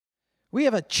We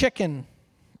have a chicken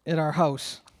in our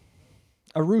house,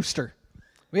 a rooster.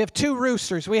 We have two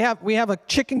roosters. We have a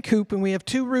chicken coop, and we have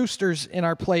two roosters in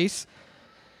our place.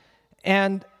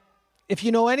 And if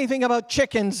you know anything about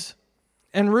chickens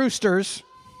and roosters,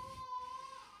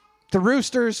 the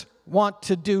roosters want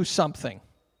to do something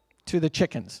to the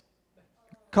chickens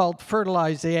called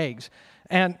fertilize the eggs.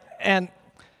 And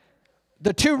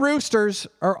the two roosters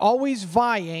are always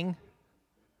vying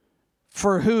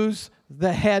for who's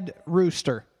the head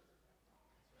rooster.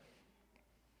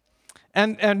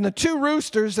 And the two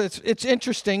roosters, it's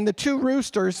interesting, the two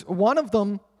roosters, one of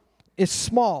them is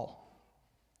small,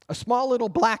 a small little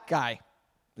black guy.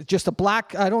 Just a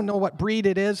black, I don't know what breed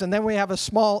it is. And then we have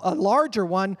a larger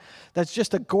one that's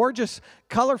just a gorgeous,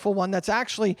 colorful one that's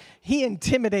actually, he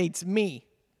intimidates me.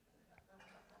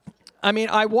 I mean,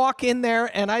 I walk in there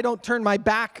and I don't turn my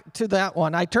back to that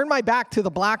one. I turn my back to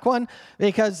the black one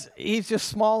because he's just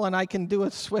small and I can do a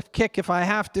swift kick if I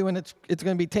have to, and it's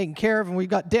going to be taken care of, and we've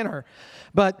got dinner.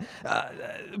 But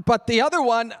the other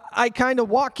one, I kind of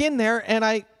walk in there and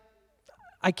I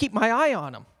keep my eye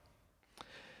on him.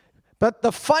 But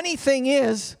the funny thing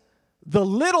is, the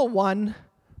little one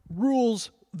rules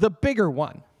the bigger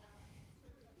one.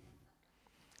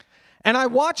 And I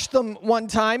watched them one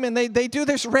time, and they do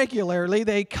this regularly.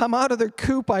 They come out of their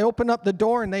coop, I open up the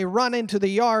door, and they run into the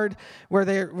yard where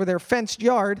they're fenced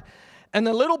yard. And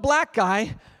the little black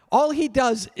guy, all he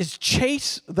does is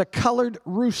chase the colored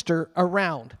rooster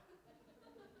around.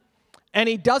 And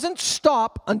he doesn't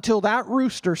stop until that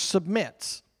rooster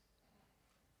submits.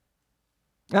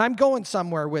 And I'm going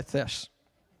somewhere with this.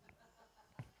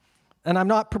 And I'm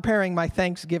not preparing my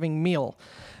Thanksgiving meal.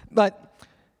 But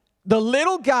the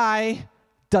little guy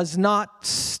does not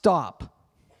stop.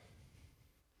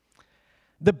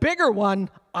 The bigger one,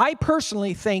 I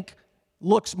personally think,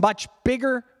 looks much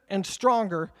bigger and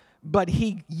stronger, but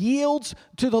he yields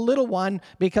to the little one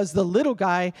because the little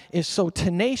guy is so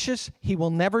tenacious, he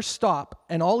will never stop.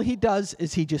 And all he does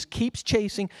is he just keeps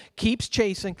chasing, keeps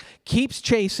chasing, keeps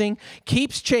chasing,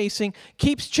 keeps chasing,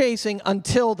 keeps chasing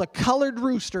until the colored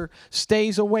rooster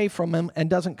stays away from him and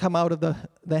doesn't come out of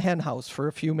the hen house for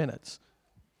a few minutes.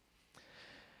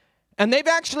 And they've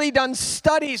actually done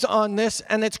studies on this,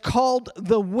 and it's called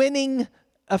the winning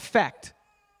effect.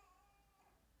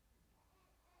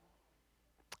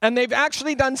 And they've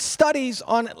actually done studies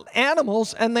on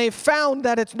animals, and they've found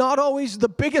that it's not always the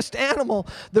biggest animal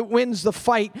that wins the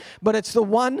fight, but it's the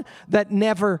one that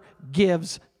never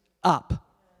gives up.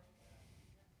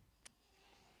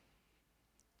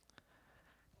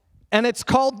 And it's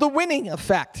called the winning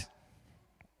effect.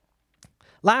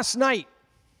 Last night,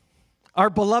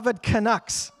 our beloved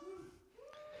Canucks,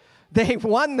 they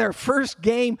won their first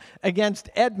game against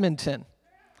Edmonton.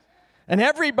 And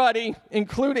everybody,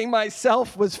 including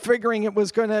myself, was figuring it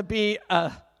was going to be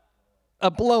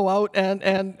a blowout,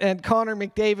 and Connor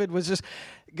McDavid was just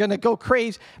going to go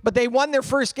crazy. But they won their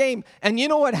first game. And you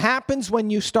know what happens when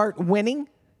you start winning?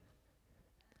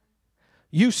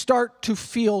 You start to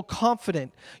feel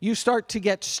confident. You start to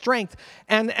get strength.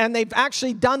 And they've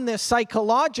actually done this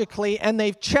psychologically, and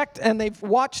they've checked and they've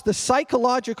watched the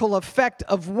psychological effect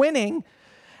of winning.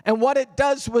 And what it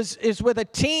does is with a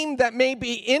team that may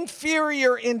be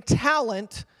inferior in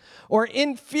talent or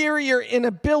inferior in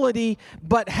ability,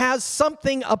 but has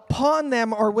something upon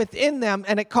them or within them,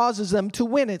 and it causes them to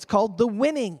win. It's called the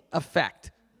winning effect.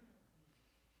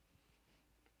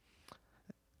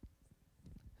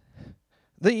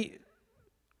 The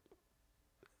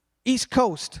East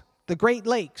Coast, the Great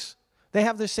Lakes, they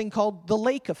have this thing called the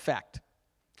lake effect.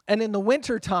 And in the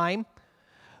wintertime,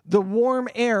 the warm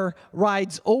air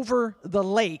rides over the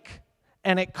lake,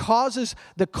 and it causes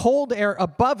the cold air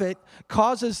above it,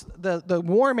 causes the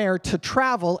warm air to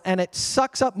travel, and it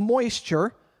sucks up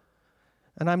moisture.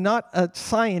 And I'm not a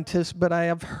scientist, but I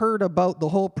have heard about the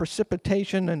whole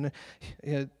precipitation and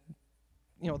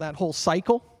that whole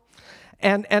cycle.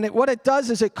 And what it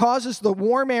does is it causes the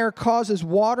warm air, causes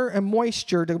water and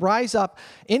moisture to rise up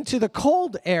into the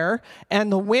cold air,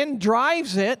 and the wind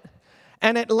drives it,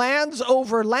 and it lands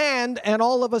over land, and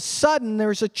all of a sudden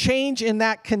there's a change in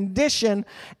that condition,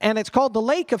 and it's called the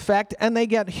lake effect, and they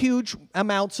get huge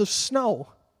amounts of snow.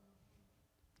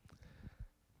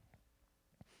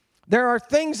 There are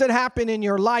things that happen in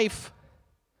your life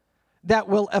that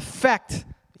will affect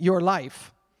your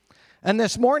life. And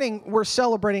this morning we're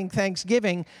celebrating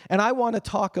Thanksgiving, and I want to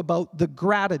talk about the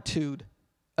gratitude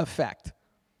effect.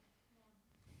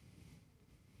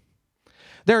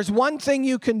 There's one thing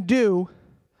you can do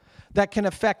that can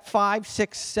affect 5,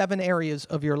 6, 7 areas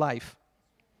of your life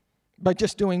by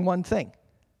just doing one thing.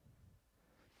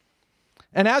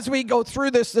 And as we go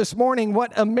through this morning,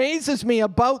 what amazes me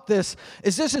about this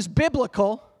is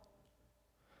biblical.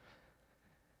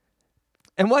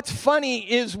 And what's funny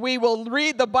is we will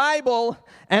read the Bible,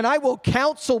 and I will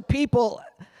counsel people,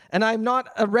 and I'm not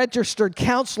a registered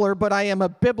counselor, but I am a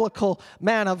biblical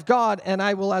man of God, and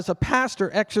I will, as a pastor,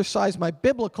 exercise my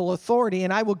biblical authority,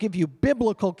 and I will give you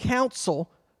biblical counsel.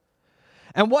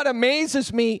 And what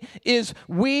amazes me is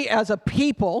we as a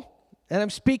people, and I'm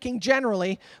speaking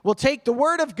generally, will take the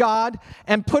Word of God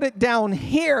and put it down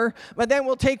here, but then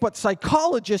we'll take what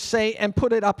psychologists say and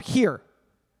put it up here.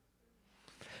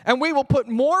 And we will put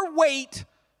more weight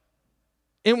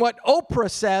in what Oprah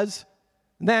says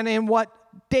than in what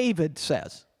David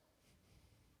says.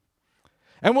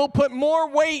 And we'll put more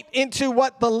weight into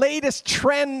what the latest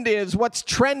trend is, what's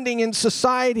trending in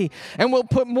society. And we'll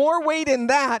put more weight in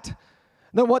that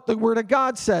than what the Word of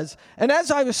God says. And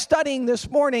as I was studying this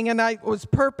morning, and I was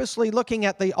purposely looking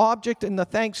at the object and the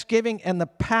thanksgiving and the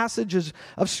passages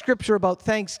of Scripture about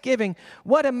thanksgiving,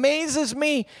 what amazes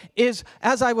me is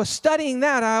as I was studying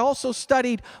that, I also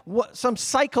studied some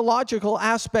psychological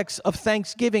aspects of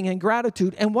thanksgiving and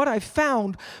gratitude. And what I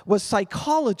found was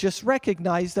psychologists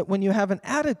recognize that when you have an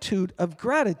attitude of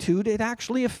gratitude, it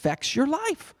actually affects your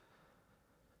life.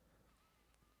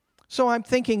 So I'm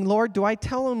thinking, Lord, do I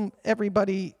tell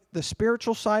everybody the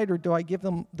spiritual side or do I give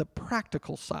them the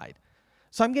practical side?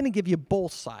 So I'm going to give you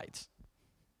both sides.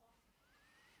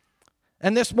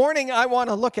 And this morning I want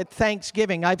to look at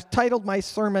thanksgiving. I've titled my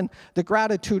sermon, The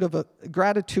Gratitude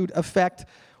Effect,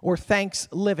 or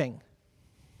ThanksLiving.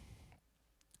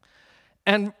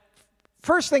 And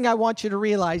first thing I want you to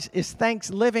realize is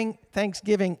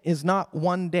Thanksgiving is not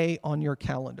one day on your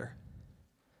calendar.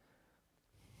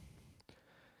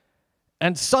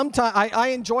 And sometimes I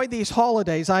enjoy these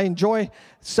holidays. I enjoy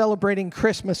celebrating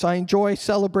Christmas. I enjoy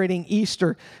celebrating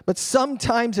Easter. But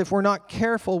sometimes if we're not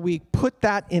careful, we put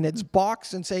that in its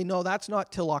box and say, no, that's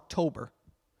not till October.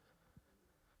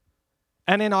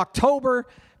 And in October,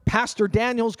 Pastor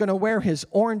Daniel's going to wear his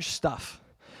orange stuff.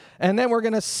 And then we're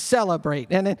going to celebrate.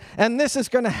 And this is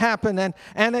going to happen. And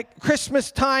at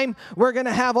Christmas time, we're going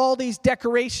to have all these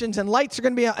decorations and lights are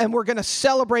going to be out, and we're going to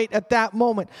celebrate at that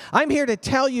moment. I'm here to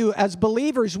tell you, as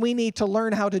believers, we need to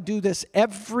learn how to do this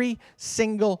every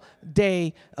single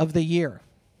day of the year.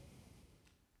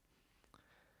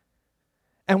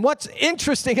 And what's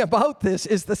interesting about this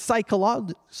is the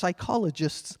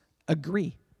psychologists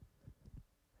agree.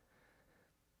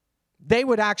 They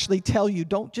would actually tell you,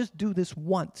 don't just do this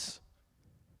once,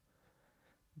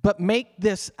 but make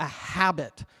this a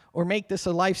habit or make this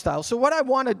a lifestyle. So what I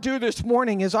want to do this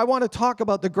morning is I want to talk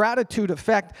about the gratitude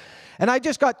effect. And I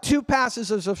just got two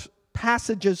passages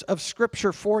of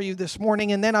Scripture for you this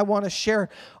morning, and then I want to share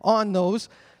on those.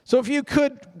 So if you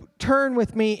could turn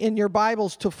with me in your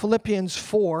Bibles to Philippians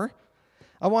 4.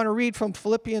 I want to read from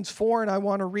Philippians 4, and I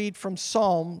want to read from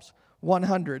Psalms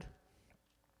 100.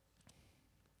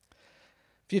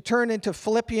 If you turn into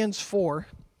Philippians 4,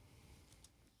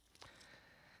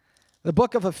 the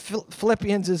book of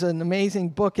Philippians is an amazing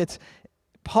book.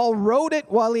 Paul wrote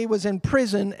it while he was in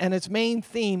prison, and its main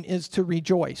theme is to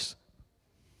rejoice.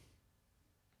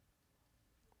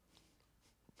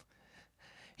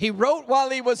 He wrote while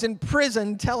he was in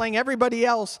prison, telling everybody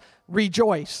else,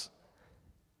 rejoice.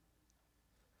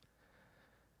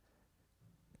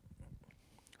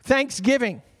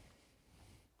 Thanksgiving.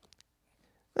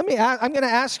 I'm going to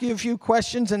ask you a few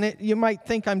questions, and you might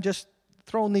think I'm just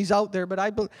throwing these out there, but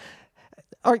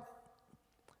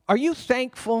are you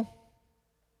thankful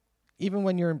even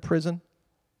when you're in prison?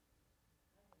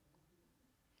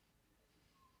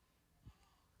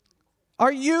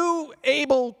 Are you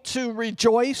able to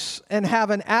rejoice and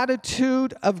have an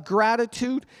attitude of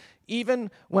gratitude even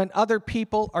when other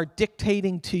people are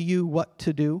dictating to you what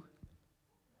to do?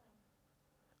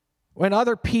 When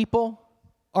other people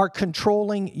are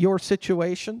controlling your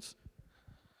situations?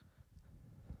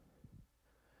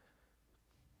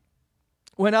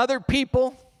 When other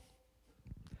people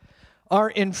are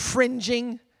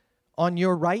infringing on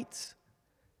your rights?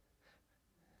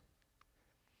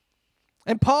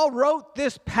 And Paul wrote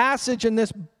this passage in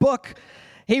this book.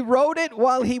 He wrote it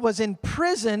while he was in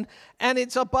prison, and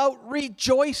it's about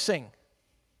rejoicing.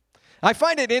 I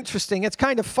find it interesting. It's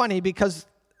kind of funny because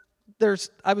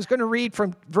I was going to read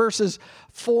from verses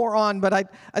 4 on,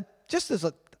 but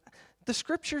the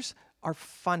Scriptures are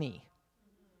funny.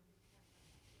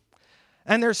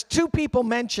 And there's two people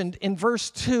mentioned in verse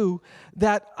 2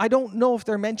 that I don't know if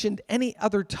they're mentioned any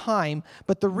other time,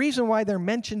 but the reason why they're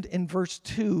mentioned in verse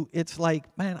 2, it's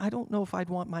like, man, I don't know if I'd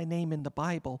want my name in the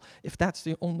Bible if that's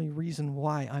the only reason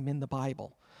why I'm in the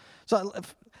Bible. So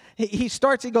he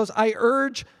starts, he goes, I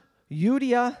urge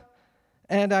Euodia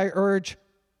and I urge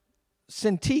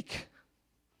Syntyche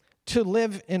to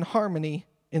live in harmony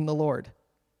in the Lord.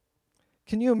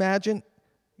 Can you imagine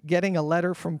getting a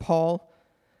letter from Paul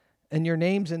and your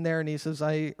name's in there and he says,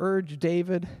 I urge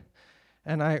David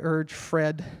and I urge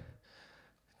Fred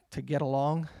to get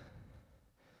along?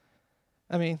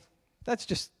 I mean,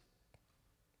 that's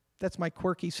my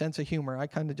quirky sense of humor. I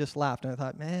kind of just laughed and I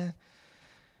thought, man,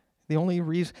 the only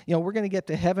reason, we're going to get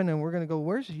to heaven and we're going to go,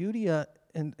 where's Euodia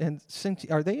and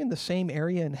Syntyche? Are they in the same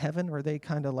area in heaven, or are they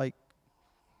kind of like,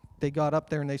 they got up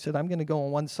there and they said, I'm going to go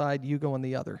on one side, you go on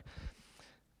the other?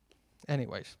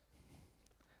 Anyways,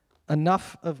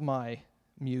 enough of my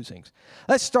musings.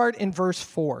 Let's start in verse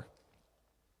 4.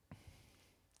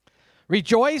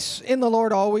 Rejoice in the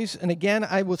Lord always, and again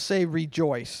I will say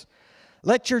rejoice.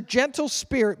 Let your gentle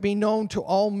spirit be known to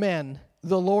all men.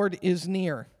 The Lord is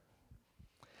near.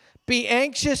 Be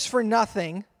anxious for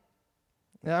nothing.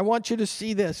 And I want you to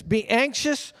see this. Be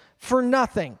anxious for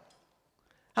nothing.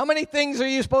 How many things are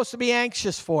you supposed to be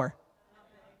anxious for?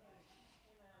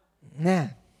 Nah.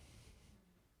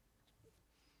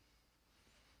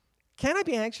 Can I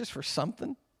be anxious for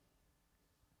something?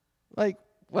 Like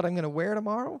what I'm going to wear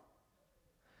tomorrow?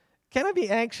 Can I be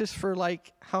anxious for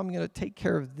like how I'm going to take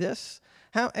care of this?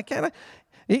 How can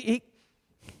I?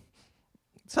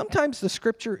 Sometimes the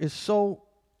scripture is so,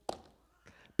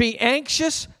 be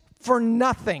anxious for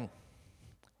nothing.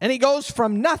 And he goes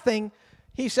from nothing,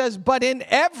 he says, but in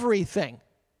everything.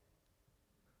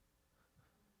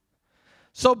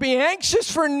 So be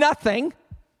anxious for nothing,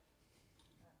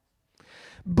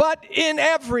 but in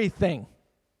everything.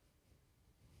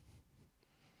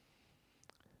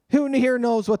 Who here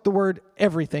knows what the word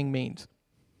everything means?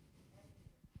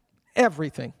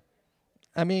 Everything.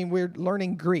 I mean, we're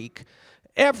learning Greek.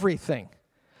 Everything.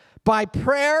 By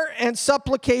prayer and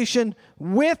supplication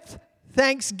with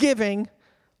thanksgiving,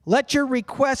 let your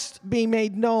requests be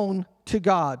made known to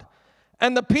God.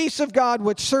 And the peace of God,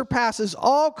 which surpasses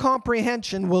all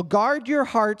comprehension, will guard your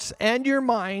hearts and your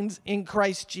minds in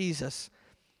Christ Jesus.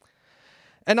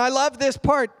 And I love this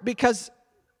part because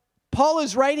Paul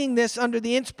is writing this under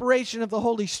the inspiration of the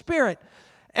Holy Spirit.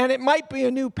 And it might be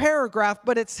a new paragraph,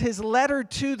 but it's his letter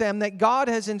to them that God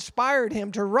has inspired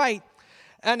him to write.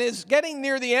 And is getting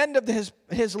near the end of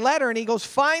his letter, and he goes,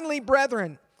 finally,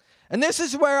 brethren. And this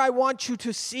is where I want you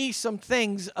to see some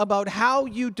things about how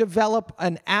you develop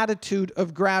an attitude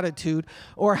of gratitude,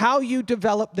 or how you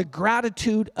develop the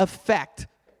gratitude effect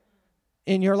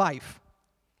in your life.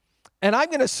 And I'm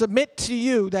going to submit to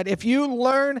you that if you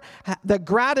learn the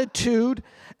gratitude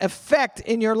effect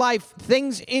in your life,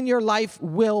 things in your life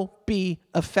will be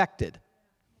affected.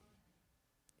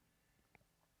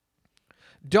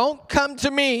 Don't come to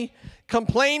me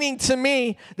complaining to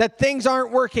me that things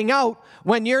aren't working out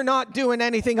when you're not doing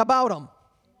anything about them.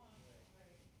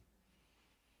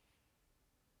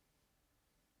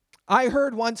 I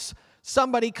heard once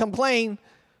somebody complain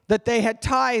that they had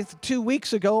tithed 2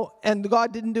 weeks ago and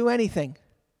God didn't do anything.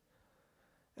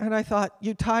 And I thought,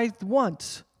 you tithed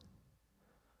once.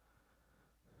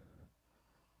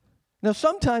 Now,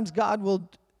 sometimes God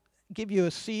will give you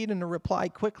a seed and a reply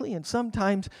quickly, and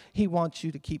sometimes he wants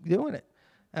you to keep doing it.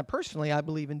 And personally, I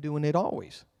believe in doing it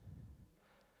always.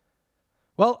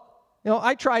 Well,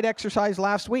 I tried exercise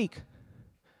last week.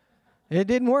 It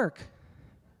didn't work.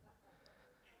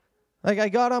 Like I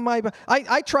got on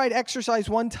I tried exercise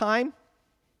one time.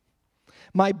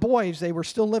 My boys, they were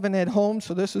still living at home,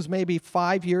 so this was maybe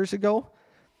 5 years ago.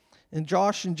 And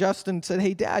Josh and Justin said,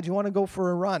 hey, Dad, you want to go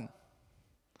for a run?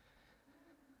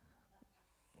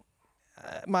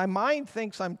 My mind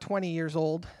thinks I'm 20 years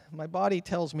old. My body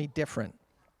tells me different.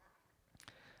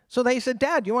 So they said,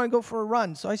 Dad, you want to go for a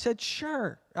run? So I said,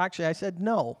 sure. Actually, I said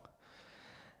no.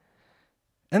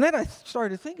 And then I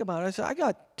started to think about it. I said, I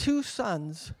got 2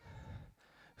 sons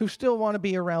who still want to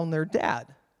be around their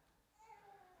dad.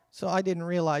 So I didn't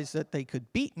realize that they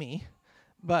could beat me,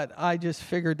 but I just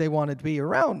figured they wanted to be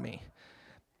around me.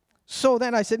 So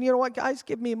then I said, you know what, guys,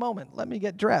 give me a moment. Let me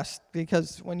get dressed,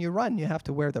 because when you run, you have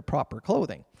to wear the proper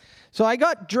clothing. So I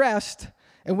got dressed,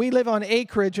 and we live on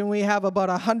acreage, and we have about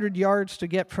 100 yards to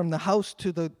get from the house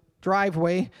to the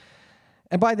driveway.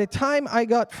 And by the time I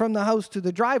got from the house to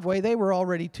the driveway, they were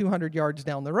already 200 yards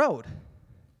down the road.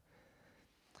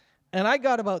 And I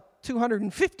got about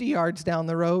 250 yards down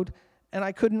the road, and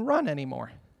I couldn't run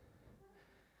anymore.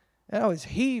 And I was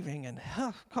heaving and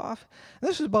cough.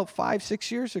 This was about 5-6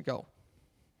 years ago.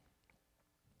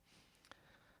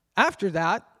 After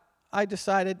that, I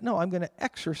decided, no, I'm going to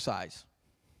exercise.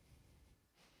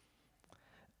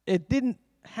 It didn't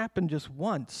happen just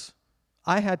once.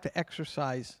 I had to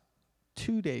exercise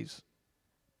 2 days,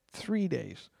 3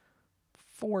 days,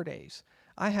 4 days.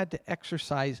 I had to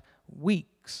exercise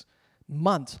weeks,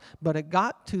 months. But it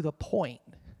got to the point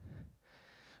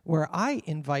where I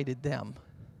invited them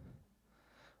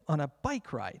on a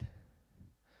bike ride,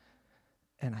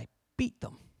 and I beat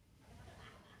them.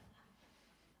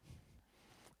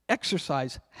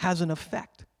 Exercise has an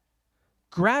effect.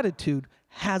 Gratitude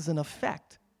has an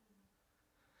effect.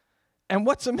 And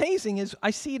what's amazing is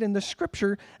I see it in the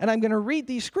scripture, and I'm going to read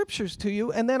these scriptures to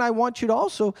you, and then I want you to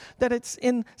also that it's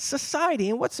in society.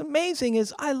 And what's amazing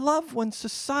is I love when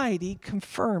society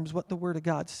confirms what the Word of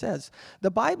God says. The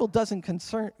Bible doesn't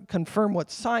confirm what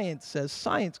science says.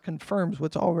 Science confirms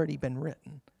what's already been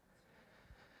written.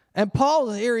 And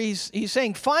Paul here, he's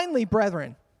saying, finally,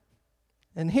 brethren,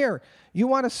 and here, you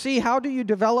want to see how do you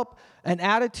develop an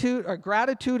attitude or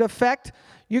gratitude effect?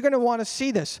 You're going to want to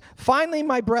see this. Finally,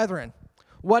 my brethren,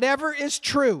 whatever is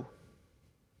true,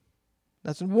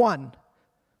 that's 1.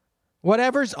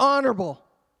 Whatever is honorable,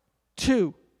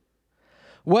 2.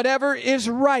 Whatever is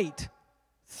right,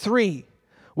 3.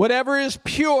 Whatever is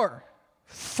pure,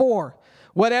 4.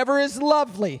 Whatever is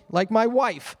lovely, like my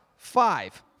wife,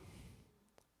 5.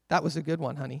 That was a good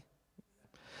one, honey.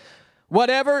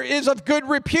 Whatever is of good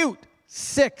repute,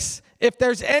 6. If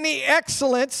there's any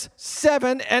excellence,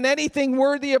 7. And anything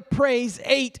worthy of praise,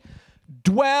 8.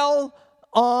 Dwell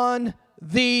on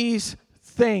these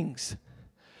things.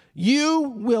 You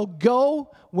will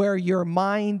go where your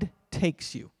mind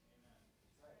takes you.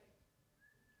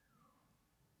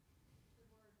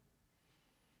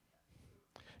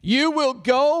 You will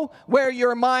go where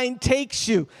your mind takes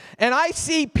you. And I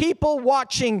see people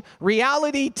watching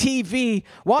reality TV,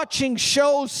 watching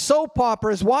shows, soap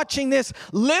operas, watching this,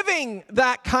 living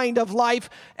that kind of life,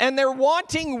 and they're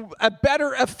wanting a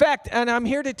better effect. And I'm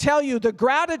here to tell you, the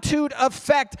gratitude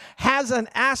effect has an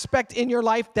aspect in your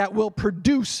life that will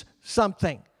produce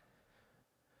something.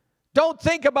 Don't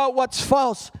think about what's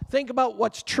false. Think about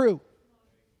what's true.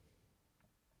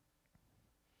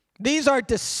 These are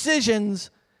decisions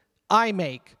I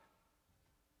make.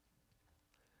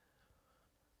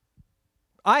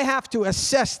 I have to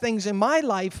assess things in my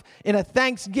life in a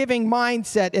Thanksgiving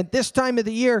mindset at this time of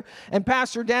the year. And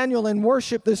Pastor Daniel in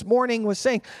worship this morning was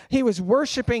saying, he was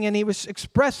worshiping and he was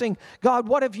expressing, God,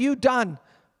 what have you done?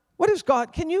 What is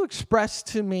God? Can you express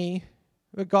to me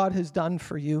what God has done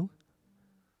for you?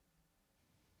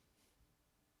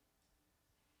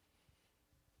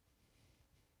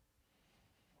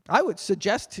 I would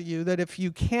suggest to you that if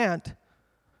you can't,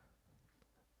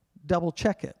 double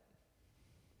check it.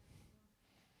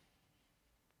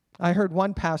 I heard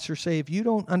one pastor say, if you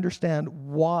don't understand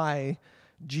why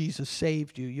Jesus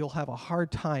saved you, you'll have a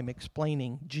hard time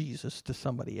explaining Jesus to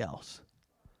somebody else.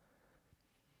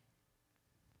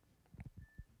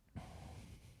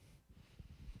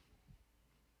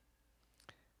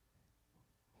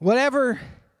 Whatever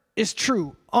is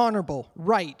true, honorable,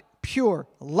 right, pure,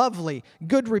 lovely,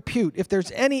 good repute, if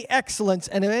there's any excellence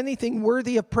and anything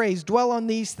worthy of praise, dwell on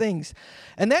these things.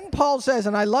 And then Paul says,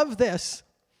 and I love this,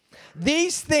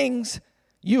 these things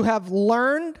you have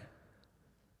learned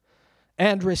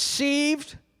and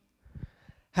received,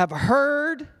 have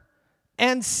heard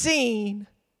and seen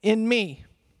in me.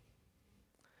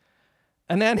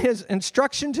 And then his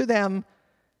instruction to them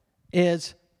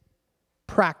is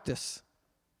practice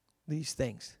these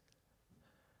things.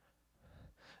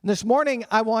 This morning,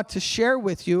 I want to share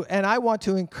with you, and I want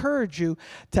to encourage you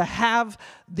to have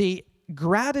the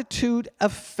gratitude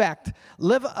effect.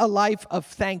 Live a life of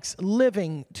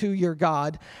thanks-living to your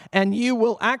God, and you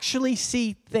will actually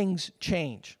see things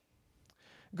change.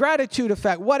 Gratitude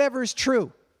effect, whatever is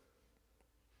true.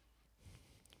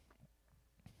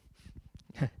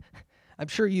 I'm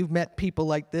sure you've met people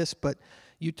like this, but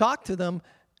you talk to them,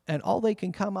 and all they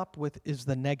can come up with is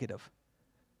the negative.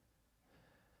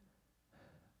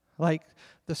 Like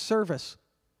the service,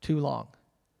 too long.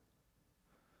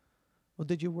 Well,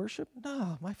 did you worship?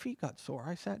 No, my feet got sore.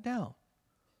 I sat down.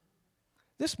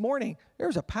 This morning,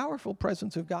 there's a powerful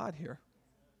presence of God here.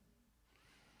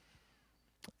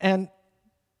 And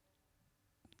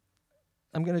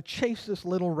I'm going to chase this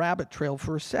little rabbit trail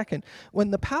for a second.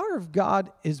 When the power of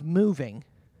God is moving,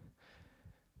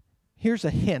 here's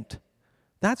a hint.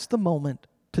 That's the moment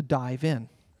to dive in.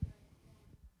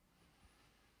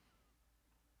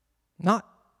 Not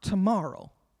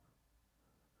tomorrow.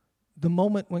 The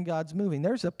moment when God's moving.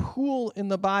 There's a pool in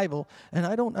the Bible, and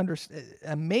I don't understand,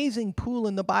 amazing pool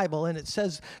in the Bible, and it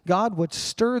says God would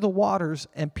stir the waters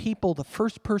and people, the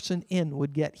first person in,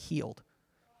 would get healed.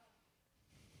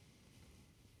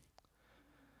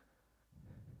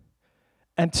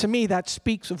 And to me, that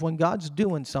speaks of when God's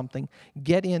doing something,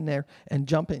 get in there and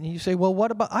jump in. And you say, well, what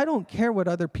about, I don't care what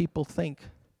other people think.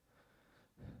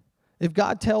 If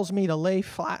God tells me to lay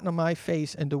flat on my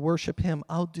face and to worship Him,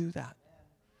 I'll do that.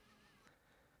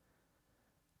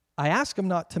 I ask Him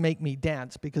not to make me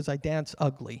dance because I dance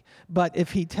ugly. But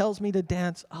if He tells me to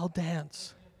dance, I'll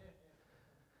dance.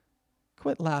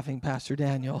 Quit laughing, Pastor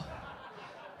Daniel.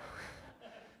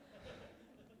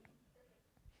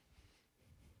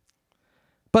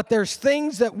 But there's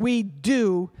things that we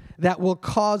do that will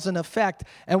cause an effect.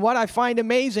 And what I find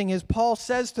amazing is Paul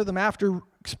says to them after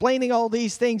explaining all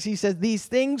these things, he says, these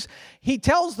things, he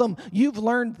tells them, you've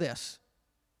learned this.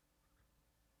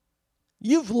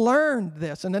 You've learned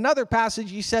this. In another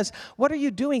passage, he says, what are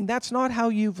you doing? That's not how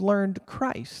you've learned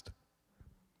Christ.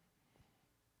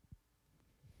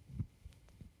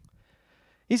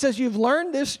 He says, you've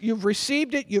learned this, you've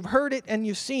received it, you've heard it, and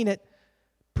you've seen it.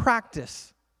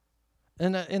 Practice.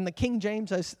 In the King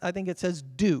James, I think it says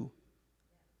do.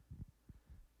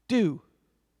 Do.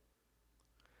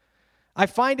 I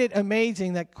find it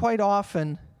amazing that quite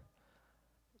often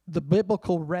the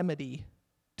biblical remedy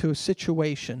to a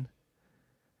situation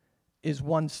is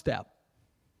one step.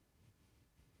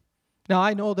 Now,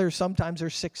 I know sometimes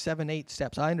there's 6, 7, 8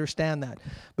 steps. I understand that.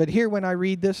 But here when I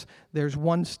read this, there's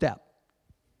one step.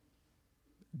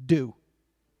 Do.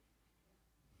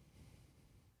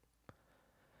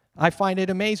 I find it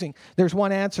amazing. There's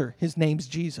one answer. His name's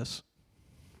Jesus.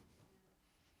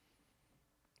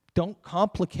 Don't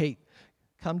complicate.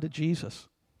 Come to Jesus.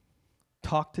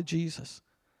 Talk to Jesus.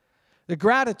 The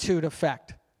gratitude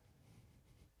effect.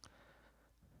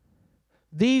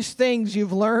 These things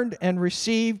you've learned and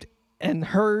received and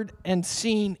heard and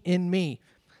seen in me.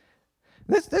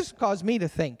 This caused me to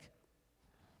think.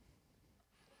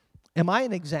 Am I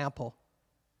an example?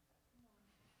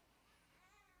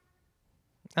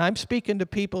 I'm speaking to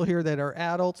people here that are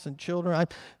adults and children.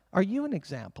 Are you an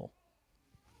example?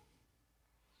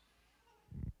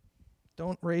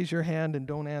 Don't raise your hand and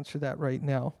don't answer that right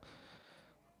now.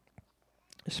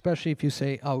 Especially if you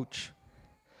say, ouch.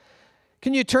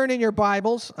 Can you turn in your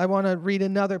Bibles? I want to read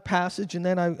another passage and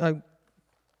then I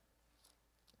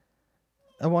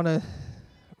want to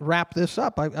wrap this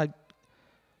up.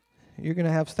 You're going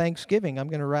to have Thanksgiving. I'm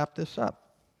going to wrap this up.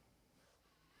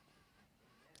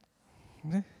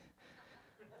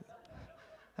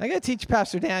 I got to teach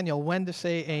Pastor Daniel when to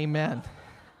say amen.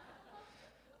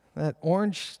 That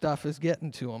orange stuff is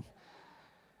getting to him.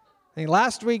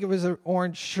 Last week it was an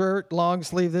orange shirt, long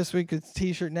sleeve. This week it's a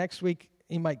t-shirt. Next week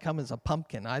he might come as a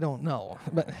pumpkin. I don't know.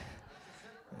 But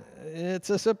it's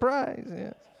a surprise.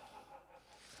 Yes.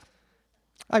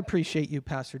 I appreciate you,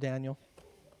 Pastor Daniel.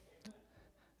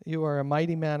 You are a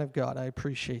mighty man of God. I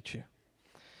appreciate you.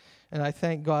 And I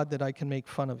thank God that I can make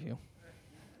fun of you.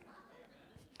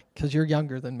 Because you're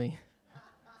younger than me.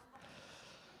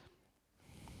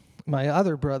 My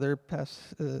other brother,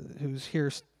 who's here,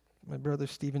 my brother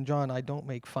Stephen John, I don't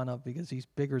make fun of because he's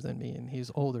bigger than me and he's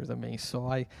older than me.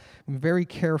 So I'm very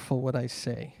careful what I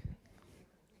say.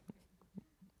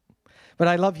 But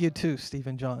I love you too,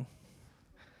 Stephen John.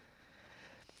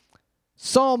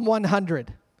 Psalm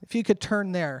 100. If you could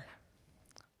turn there.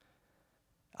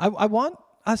 I want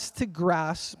us to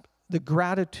grasp the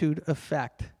gratitude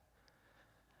effect.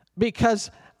 Because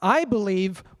I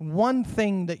believe one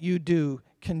thing that you do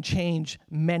can change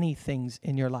many things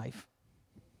in your life.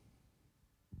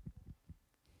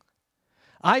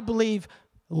 I believe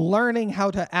learning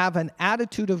how to have an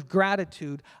attitude of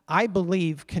gratitude, I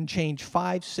believe, can change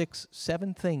 5, 6,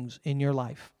 7 things in your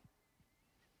life.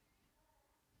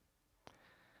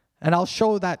 And I'll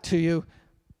show that to you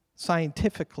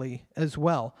scientifically as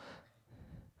well.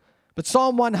 But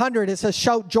Psalm 100, it says,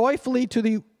 shout joyfully to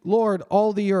the Lord,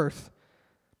 all the earth.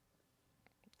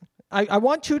 I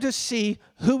want you to see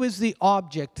who is the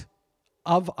object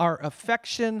of our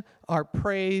affection, our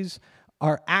praise,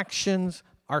 our actions,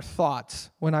 our thoughts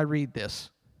when I read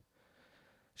this.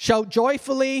 Shout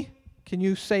joyfully. Can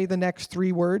you say the next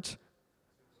 3 words?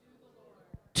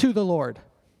 To the Lord,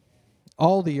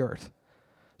 all the earth.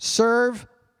 Serve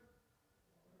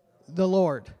the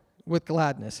Lord with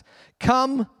gladness.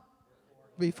 Come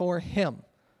before Him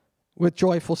with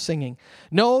joyful singing.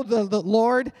 Know the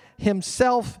Lord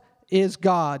Himself is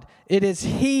God. It is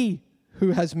He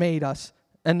who has made us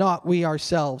and not we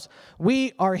ourselves.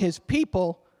 We are His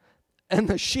people and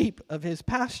the sheep of His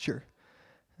pasture.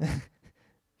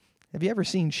 Have you ever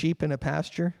seen sheep in a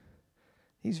pasture?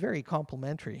 He's very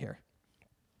complimentary here.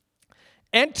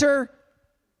 Enter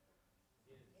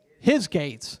His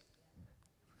gates.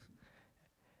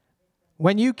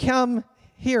 When you come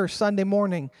here Sunday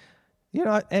morning, You're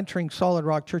not entering Solid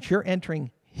Rock Church. You're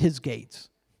entering His gates.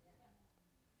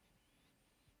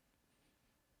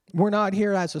 We're not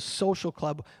here as a social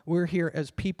club. We're here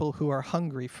as people who are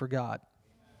hungry for God.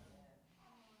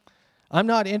 I'm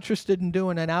not interested in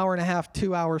doing an hour and a half,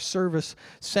 2-hour service,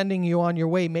 sending you on your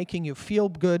way, making you feel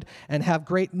good and have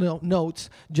great notes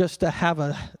just to have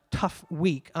a tough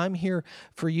week. I'm here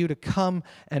for you to come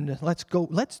and let's go.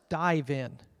 Let's dive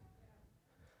in.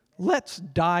 Let's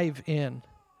dive in.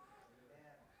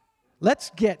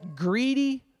 Let's get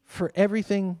greedy for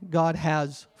everything God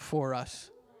has for us.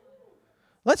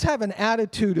 Let's have an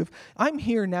attitude of, I'm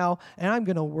here now and I'm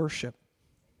going to worship.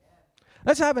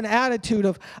 Let's have an attitude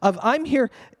of I'm here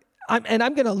and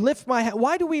I'm going to lift my hand.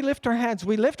 Why do we lift our hands?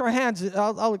 We lift our hands.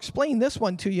 I'll explain this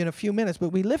one to you in a few minutes, but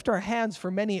we lift our hands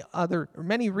for many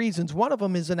reasons. One of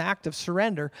them is an act of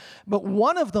surrender, but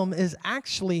one of them is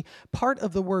actually part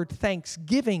of the word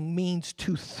thanksgiving means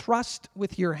to thrust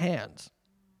with your hands.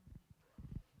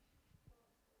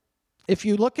 If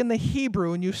you look in the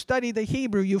Hebrew and you study the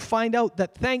Hebrew, you find out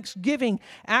that thanksgiving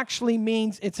actually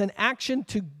means it's an action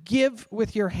to give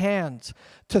with your hands,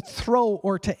 to throw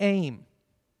or to aim.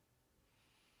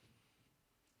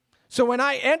 So when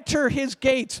I enter His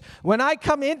gates, when I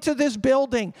come into this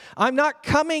building, I'm not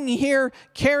coming here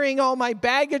carrying all my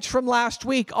baggage from last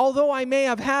week. Although I may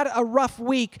have had a rough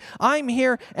week, I'm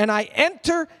here and I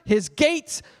enter His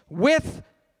gates with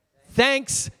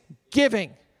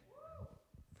thanksgiving.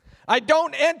 I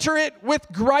don't enter it with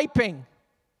griping.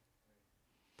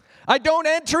 I don't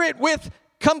enter it with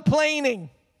complaining.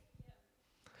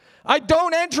 I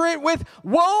don't enter it with,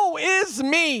 woe is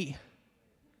me.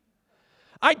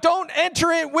 I don't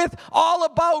enter it with all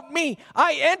about me.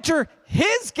 I enter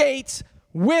His gates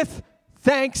with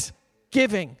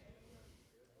thanksgiving.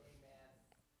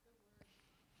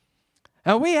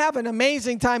 And we have an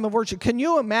amazing time of worship. Can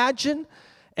you imagine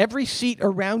every seat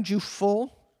around you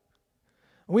full?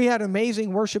 We had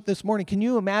amazing worship this morning. Can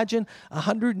you imagine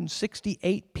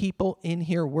 168 people in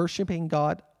here worshiping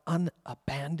God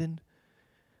unabandoned?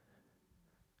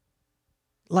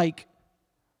 Like,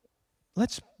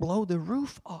 let's blow the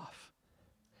roof off.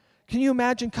 Can you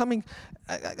imagine coming?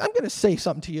 I'm going to say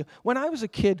something to you. When I was a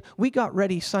kid, we got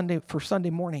ready for Sunday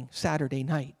morning, Saturday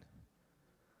night.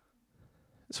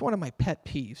 It's one of my pet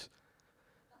peeves.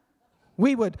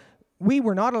 We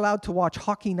were not allowed to watch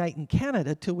Hockey Night in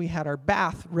Canada till we had our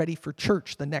bath ready for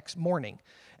church the next morning.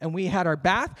 And we had our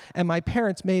bath, and my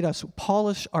parents made us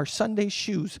polish our Sunday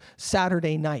shoes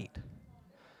Saturday night.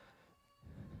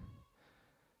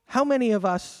 How many of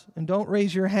us, and don't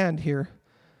raise your hand here,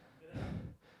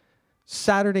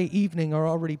 Saturday evening are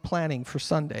already planning for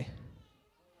Sunday?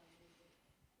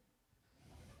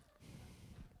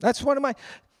 That's one of my...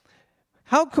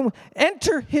 How can we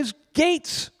enter His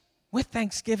gates with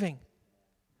thanksgiving?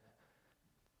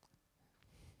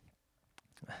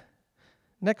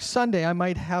 Next Sunday, I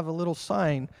might have a little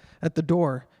sign at the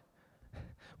door.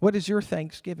 What is your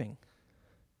thanksgiving?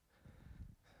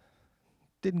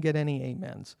 Didn't get any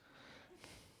amens.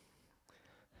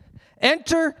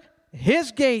 Enter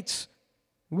His gates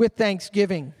with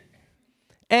thanksgiving.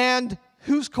 And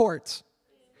whose courts?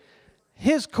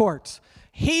 His courts.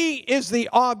 He is the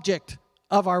object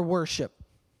of our worship.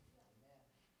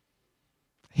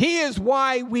 He is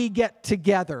why we get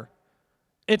together.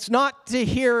 It's not to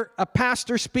hear a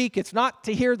pastor speak. It's not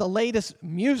to hear the latest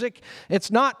music.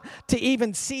 It's not to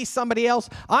even see somebody else.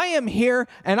 I am here,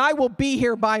 and I will be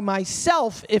here by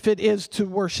myself if it is to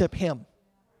worship Him.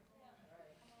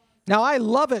 Now, I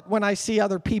love it when I see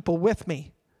other people with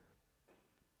me.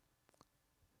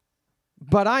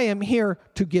 But I am here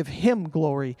to give Him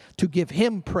glory, to give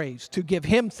Him praise, to give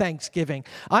Him thanksgiving.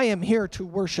 I am here to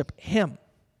worship Him.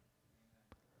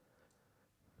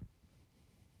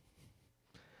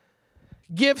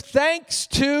 Give thanks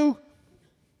to,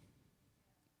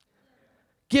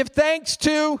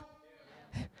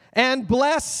 and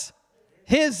bless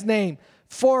His name.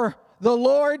 For the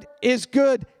Lord is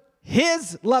good.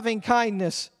 His loving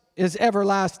kindness is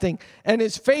everlasting, and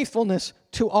His faithfulness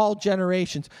to all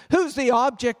generations. Who's the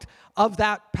object of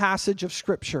that passage of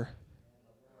Scripture?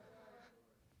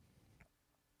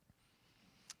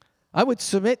 I would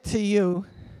submit to you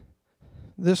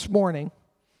this morning,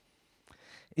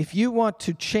 if you want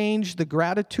to change the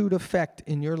gratitude effect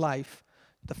in your life,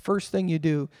 the first thing you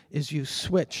do is you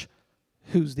switch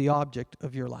who's the object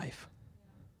of your life.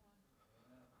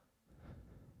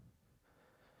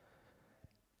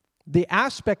 The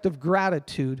aspect of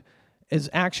gratitude is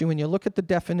actually, when you look at the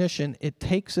definition, it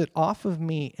takes it off of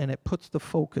me and it puts the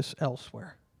focus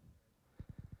elsewhere.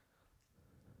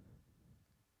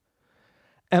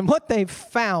 And what they've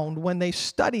found when they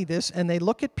study this and they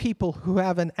look at people who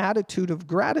have an attitude of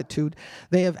gratitude,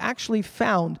 they have actually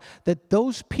found that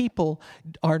those people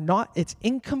are not, it's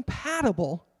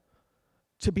incompatible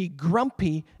to be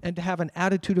grumpy and to have an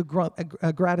attitude of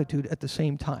gratitude at the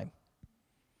same time.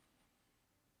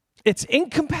 It's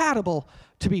incompatible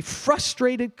to be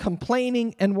frustrated,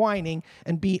 complaining, and whining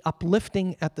and be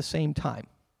uplifting at the same time.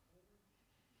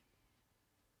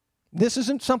 This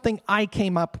isn't something I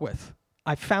came up with.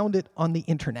 I found it on the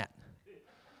internet.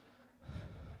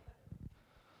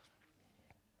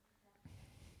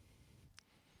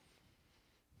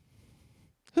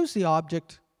 Who's the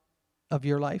object of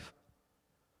your life?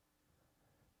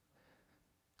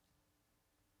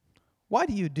 Why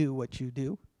do you do what you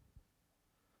do?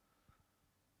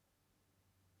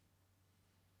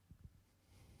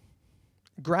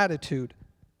 Gratitude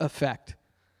effect.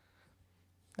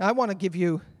 I want to give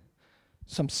you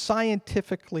some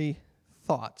scientifically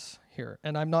thoughts here,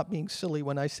 and I'm not being silly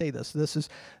when I say this. This is,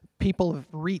 people have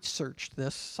researched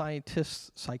this, scientists,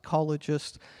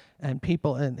 psychologists, and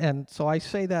people, and so I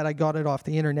say that, I got it off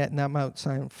the internet, and that might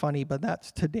sound funny, but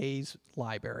that's today's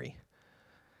library.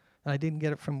 I didn't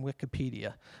get it from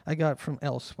Wikipedia. I got it from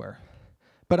elsewhere.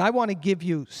 But I want to give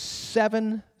you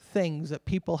 7 things that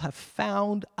people have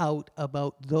found out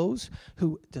about those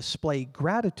who display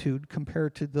gratitude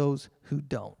compared to those who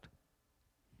don't.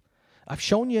 I've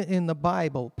shown you in the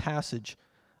Bible passage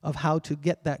of how to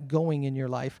get that going in your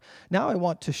life. Now I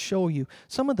want to show you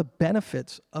some of the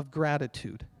benefits of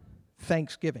gratitude,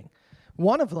 thanksgiving.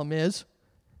 One of them is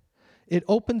it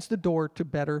opens the door to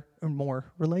better and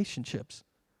more relationships.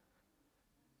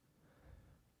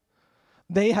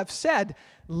 They have said,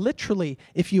 literally,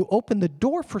 if you open the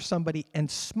door for somebody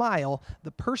and smile,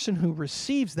 the person who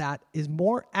receives that is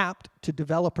more apt to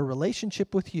develop a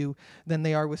relationship with you than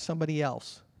they are with somebody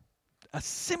else. A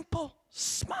simple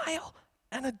smile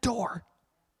and a door.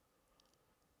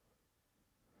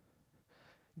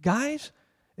 Guys,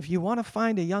 if you want to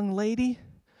find a young lady,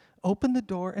 open the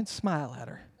door and smile at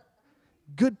her.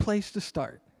 Good place to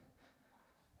start.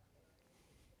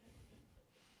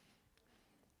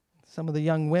 Some of the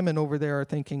young women over there are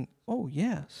thinking, oh,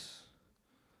 yes.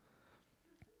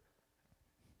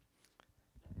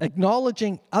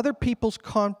 Acknowledging other people's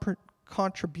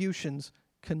contributions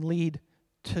can lead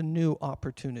to new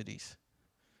opportunities.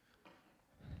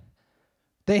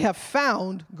 They have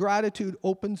found gratitude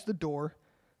opens the door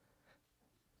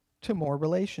to more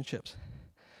relationships.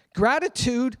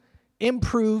 Gratitude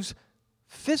improves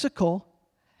physical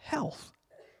health.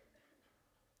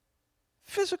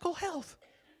 Physical health.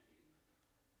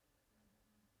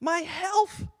 My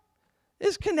health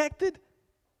is connected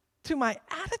to my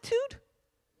attitude.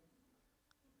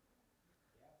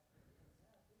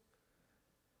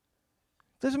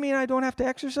 Doesn't mean I don't have to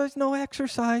exercise. No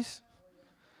exercise.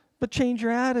 But change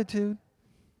your attitude.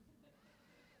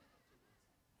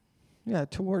 Yeah,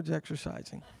 towards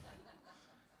exercising.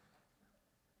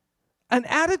 An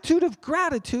attitude of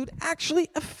gratitude actually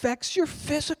affects your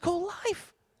physical life.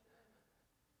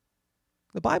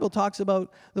 The Bible talks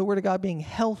about the Word of God being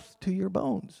health to your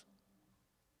bones.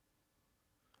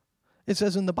 It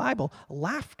says in the Bible,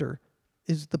 laughter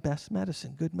is the best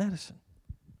medicine, good medicine.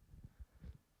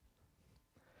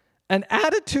 An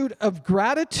attitude of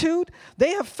gratitude, they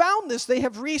have found this, they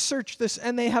have researched this,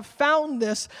 and they have found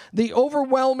this. The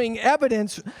overwhelming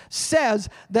evidence says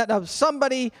that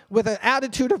somebody with an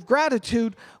attitude of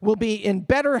gratitude will be in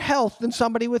better health than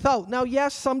somebody without. Now,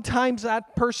 yes, sometimes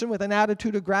that person with an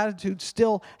attitude of gratitude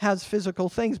still has physical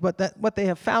things, but what they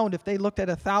have found, if they looked at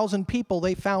 1,000 people,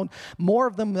 they found more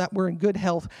of them that were in good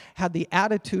health had the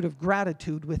attitude of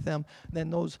gratitude with them than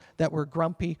those that were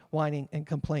grumpy, whining, and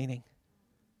complaining.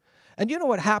 And you know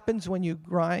what happens when you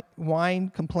whine,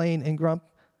 complain, and grump?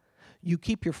 You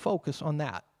keep your focus on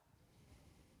that.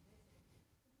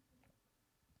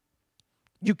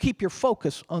 You keep your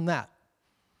focus on that.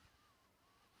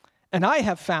 And I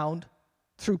have found,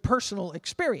 through personal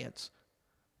experience,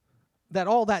 that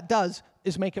all that does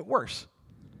is make it worse.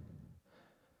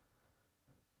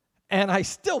 And I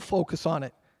still focus on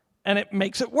it. And it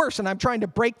makes it worse, and I'm trying to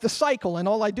break the cycle, and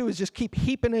all I do is just keep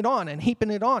heaping it on and heaping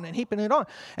it on and heaping it on.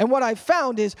 And what I've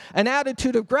found is an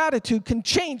attitude of gratitude can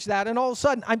change that, and all of a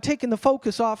sudden, I'm taking the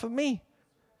focus off of me.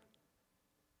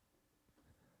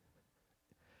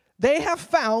 They have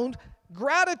found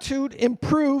gratitude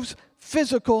improves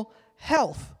physical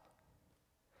health.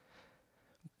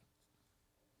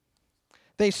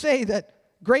 They say that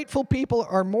grateful people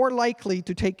are more likely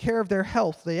to take care of their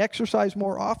health. They exercise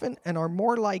more often and are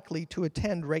more likely to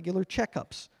attend regular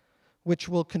checkups, which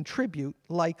will contribute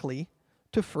likely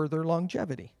to further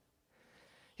longevity.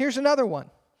 Here's another one.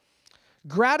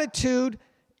 Gratitude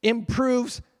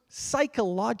improves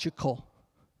psychological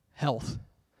health.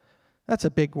 That's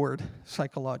a big word,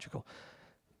 psychological.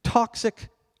 Toxic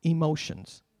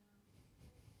emotions.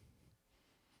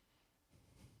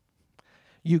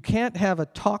 You can't have a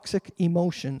toxic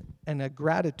emotion and a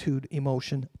gratitude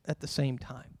emotion at the same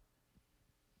time.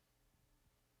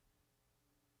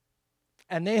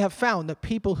 And they have found that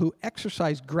people who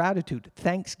exercise gratitude,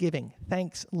 thanksgiving,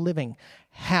 ThanksLiving,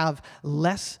 have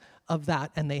less of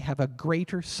that and they have a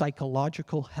greater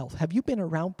psychological health. Have you been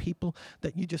around people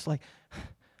that you just like,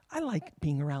 I like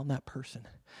being around that person?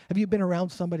 Have you been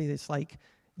around somebody that's like,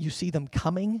 you see them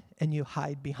coming and you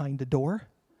hide behind the door?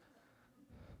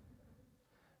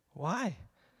 Why?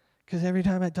 Because every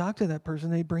time I talk to that person,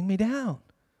 they bring me down.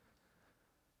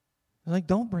 I'm like,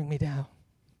 don't bring me down.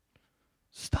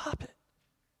 Stop it.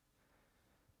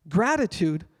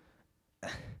 Gratitude.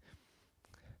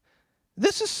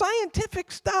 This is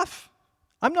scientific stuff.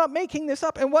 I'm not making this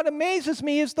up. And what amazes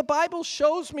me is the Bible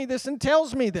shows me this and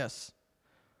tells me this.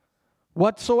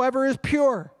 Whatsoever is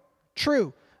pure,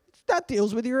 true. That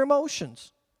deals with your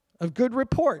emotions. Of good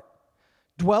report.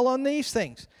 Dwell on these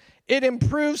things. It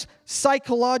improves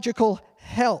psychological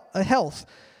health.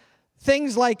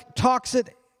 Things like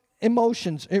toxic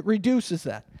emotions, it reduces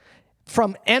that.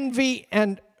 From envy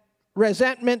and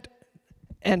resentment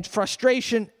and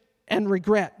frustration and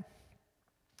regret.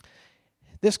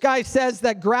 This guy says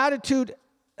that gratitude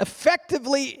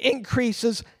effectively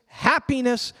increases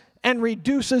happiness and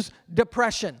reduces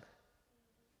depression.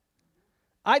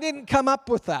 I didn't come up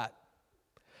with that.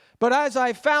 But as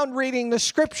I found reading the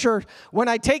scripture, when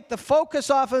I take the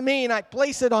focus off of me and I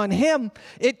place it on him,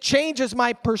 it changes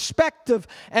my perspective.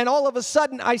 And all of a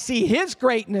sudden, I see his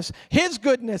greatness, his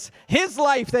goodness, his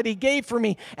life that he gave for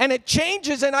me. And it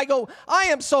changes, and I go, I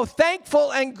am so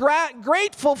thankful and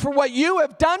grateful for what you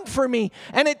have done for me.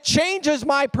 And it changes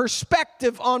my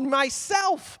perspective on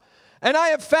myself. And I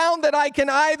have found that I can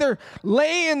either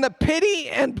lay in the pity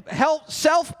and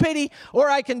self-pity, or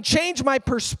I can change my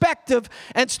perspective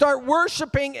and start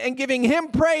worshiping and giving him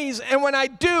praise. And when I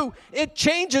do, it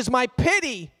changes my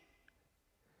pity.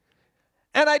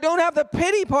 And I don't have the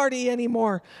pity party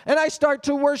anymore. And I start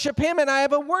to worship him, and I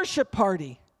have a worship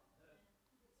party.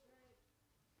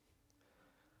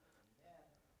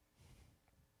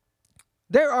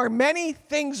 There are many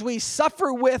things we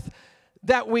suffer with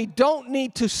that we don't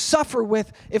need to suffer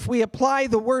with if we apply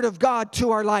the Word of God to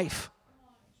our life.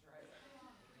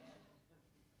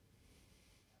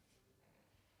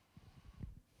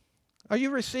 Are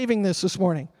you receiving this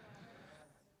morning?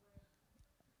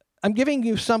 I'm giving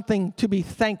you something to be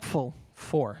thankful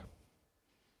for.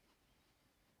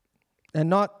 And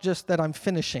not just that I'm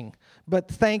finishing, but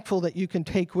thankful that you can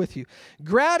take with you.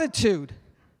 Gratitude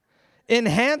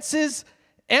enhances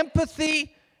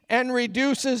empathy and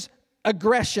reduces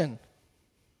aggression.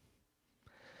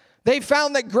 They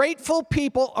found that grateful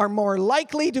people are more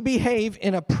likely to behave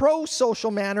in a pro-social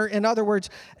manner, in other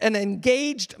words, an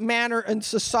engaged manner in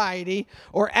society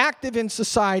or active in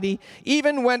society,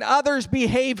 even when others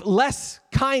behave less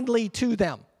kindly to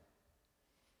them.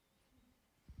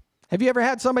 Have you ever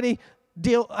had somebody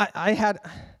deal? I had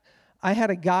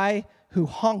a guy who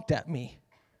honked at me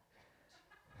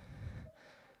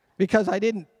because I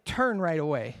didn't turn right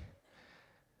away.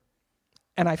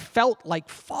 And I felt like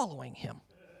following him.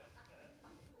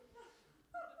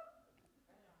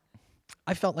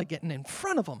 I felt like getting in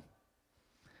front of him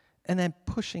and then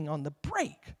pushing on the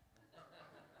brake.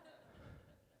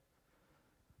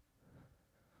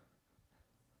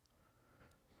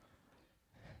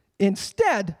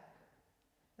 Instead,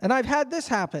 and I've had this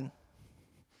happen,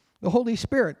 the Holy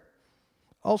Spirit,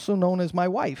 also known as my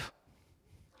wife,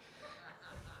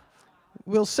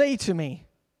 will say to me,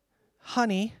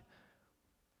 honey,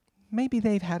 maybe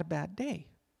they've had a bad day.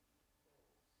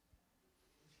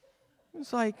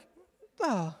 It's like,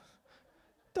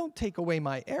 don't take away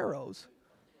my arrows.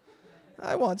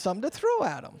 I want something to throw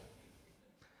at them.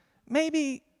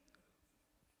 Maybe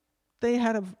they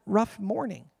had a rough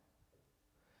morning.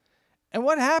 And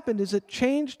what happened is it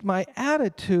changed my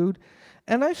attitude,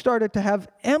 and I started to have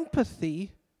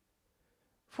empathy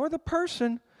for the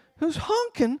person who's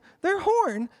honking their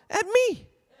horn at me.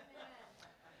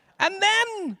 And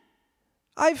then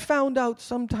I found out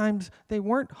sometimes they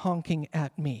weren't honking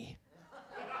at me.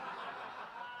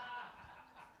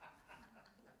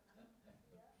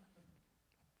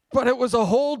 But it was a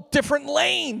whole different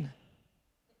lane.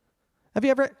 Have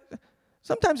you ever,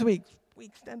 sometimes we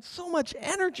extend so much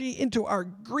energy into our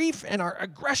grief and our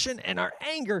aggression and our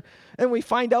anger, and we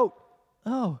find out,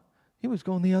 oh, he was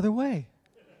going the other way.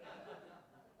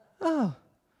 Oh,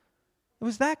 it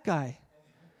was that guy.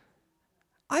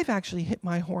 I've actually hit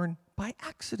my horn by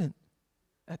accident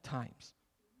at times.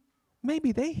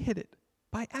 Maybe they hit it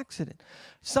by accident.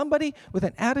 Somebody with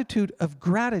an attitude of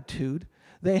gratitude,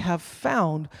 they have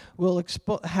found, will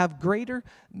have greater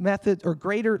method or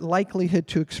greater likelihood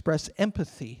to express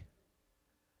empathy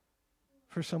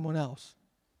for someone else.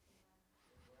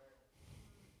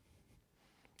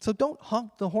 So don't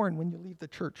honk the horn when you leave the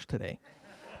church today.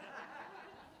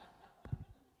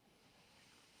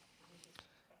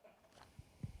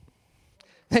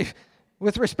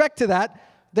 With respect to that,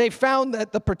 they found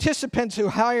that the participants who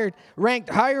ranked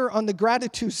higher on the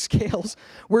gratitude scales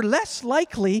were less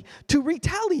likely to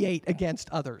retaliate against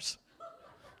others.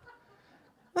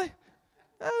 I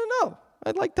don't know.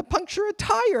 I'd like to puncture a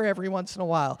tire every once in a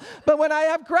while. But when I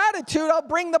have gratitude, I'll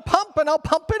bring the pump and I'll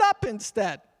pump it up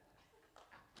instead.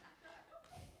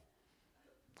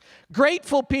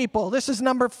 Grateful people. This is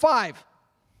number 5.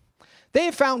 They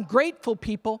have found grateful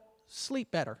people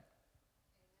sleep better.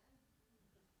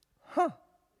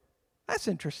 That's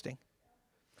interesting.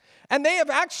 And they have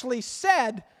actually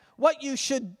said what you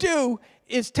should do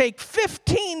is take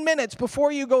 15 minutes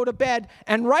before you go to bed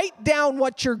and write down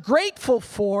what you're grateful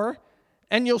for,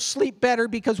 and you'll sleep better,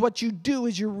 because what you do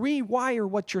is you rewire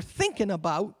what you're thinking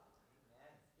about,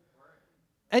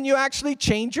 and you actually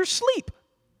change your sleep.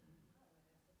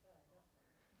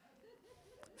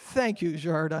 Thank you,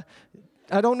 Jarda.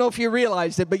 I don't know if you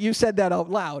realized it, but you said that out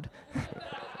loud.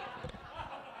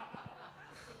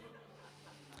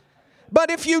 But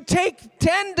if you take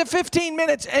 10 to 15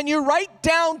 minutes and you write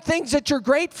down things that you're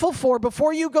grateful for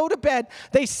before you go to bed,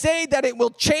 they say that it will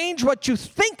change what you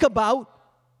think about,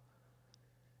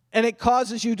 and it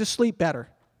causes you to sleep better.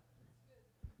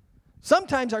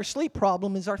 Sometimes our sleep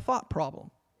problem is our thought problem.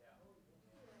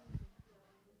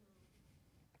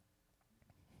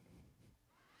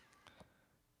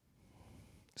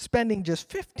 Spending just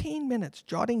 15 minutes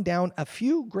jotting down a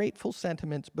few grateful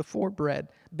sentiments before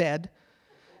bed,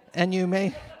 and you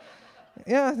may,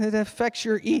 it affects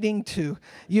your eating too.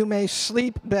 You may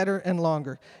sleep better and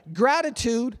longer.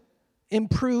 Gratitude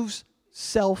improves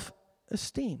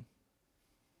self-esteem.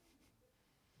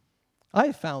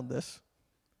 I found this.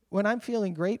 When I'm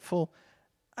feeling grateful,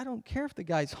 I don't care if the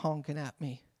guy's honking at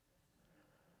me.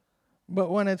 But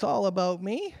when it's all about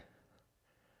me,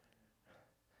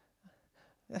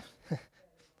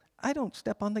 I don't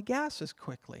step on the gas as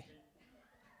quickly.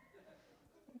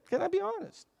 Can I be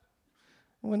honest?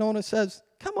 When Ona says,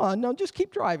 come on, no, just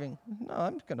keep driving. No,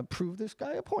 I'm going to prove this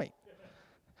guy a point.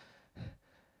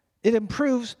 It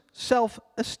improves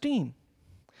self-esteem.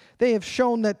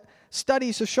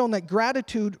 Studies have shown that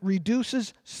gratitude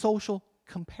reduces social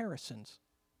comparisons.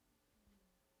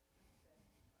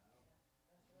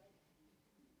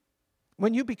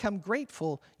 When you become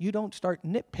grateful, you don't start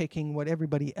nitpicking what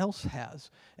everybody else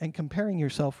has and comparing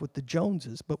yourself with the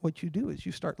Joneses, but what you do is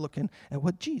you start looking at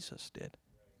what Jesus did.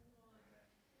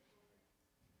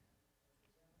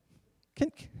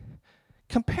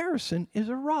 Comparison is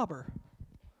a robber.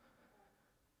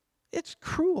 It's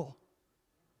cruel.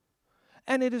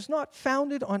 And it is not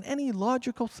founded on any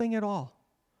logical thing at all.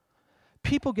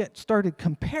 People get started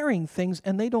comparing things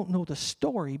and they don't know the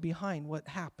story behind what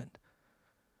happened.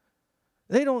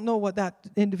 They don't know what that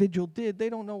individual did. They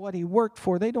don't know what he worked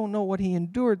for. They don't know what he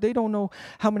endured. They don't know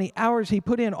how many hours he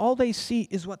put in. All they see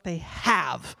is what they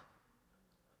have.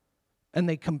 And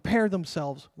they compare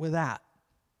themselves with that.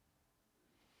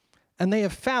 And they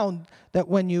have found that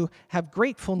when you have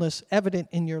gratefulness evident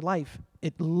in your life,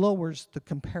 it lowers the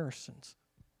comparisons.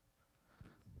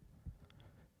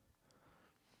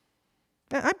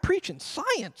 Now, I'm preaching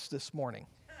science this morning.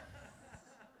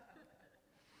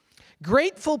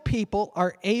 Grateful people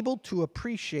are able to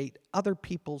appreciate other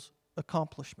people's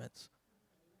accomplishments.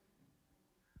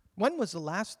 When was the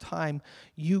last time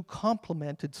you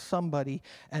complimented somebody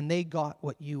and they got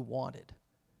what you wanted?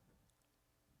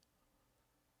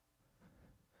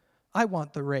 I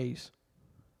want the raise,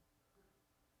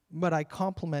 but I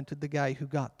complimented the guy who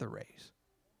got the raise.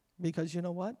 Because you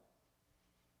know what?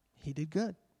 He did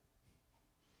good.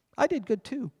 I did good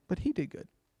too, but he did good.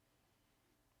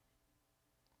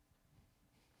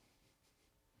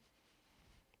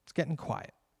 It's getting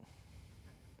quiet.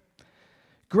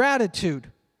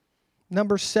 Gratitude,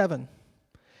 number 7,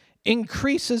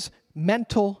 increases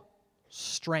mental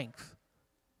strength.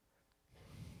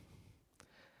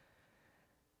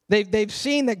 They've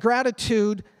seen that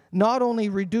gratitude not only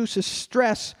reduces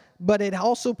stress, but it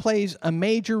also plays a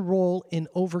major role in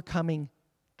overcoming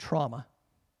trauma.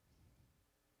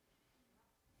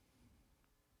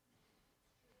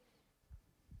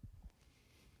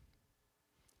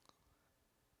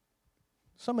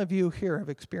 Some of you here have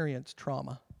experienced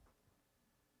trauma.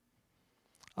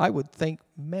 I would think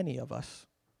many of us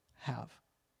have.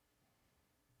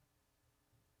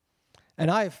 And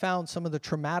I have found some of the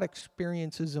traumatic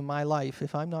experiences in my life,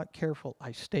 if I'm not careful,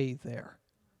 I stay there.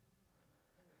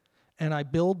 And I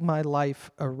build my life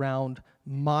around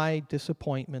my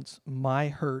disappointments, my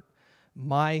hurt,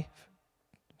 my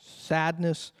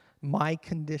sadness, my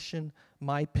condition,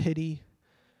 my pity.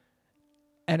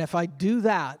 And if I do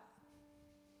that,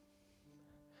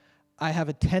 I have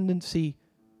a tendency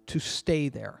to stay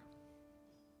there.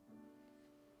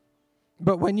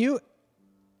 But when you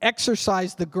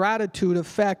exercise the gratitude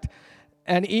effect,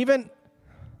 and even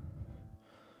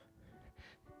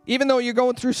though you're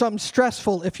going through something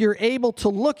stressful, if you're able to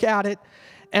look at it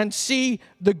and see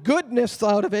the goodness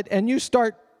out of it, and you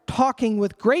start talking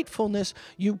with gratefulness,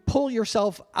 you pull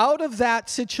yourself out of that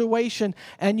situation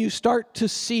and you start to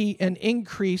see an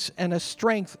increase and a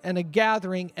strength and a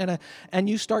gathering and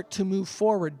you start to move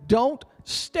forward. Don't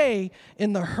stay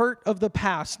in the hurt of the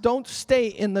past. Don't stay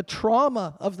in the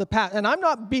trauma of the past. And I'm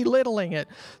not belittling it.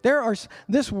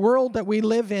 This world that we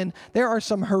live in, there are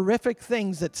some horrific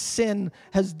things that sin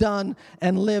has done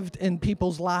and lived in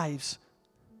people's lives.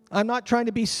 I'm not trying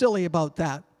to be silly about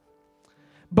that.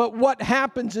 But what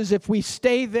happens is if we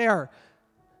stay there,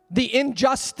 the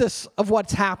injustice of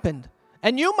what's happened,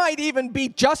 and you might even be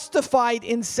justified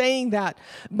in saying that,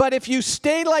 but if you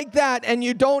stay like that and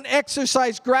you don't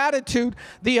exercise gratitude,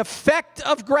 the effect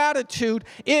of gratitude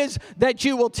is that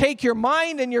you will take your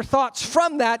mind and your thoughts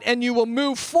from that and you will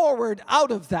move forward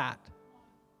out of that.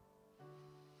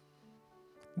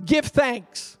 Give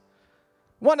thanks.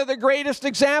 One of the greatest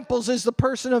examples is the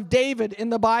person of David in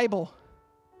the Bible.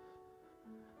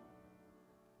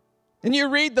 And you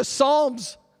read the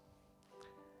Psalms,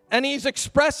 and he's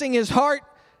expressing his heart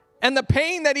and the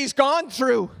pain that he's gone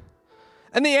through.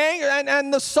 And the anger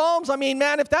and the Psalms, I mean,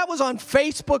 man, if that was on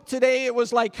Facebook today, it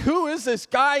was like, who is this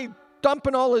guy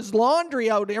dumping all his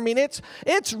laundry out? I mean, it's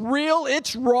real,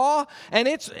 it's raw, and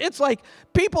it's like,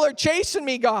 people are chasing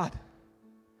me, God.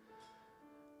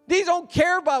 These don't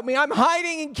care about me. I'm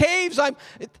hiding in caves.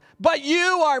 But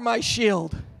you are my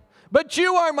shield. But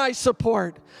you are my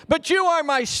support. But you are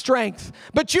my strength.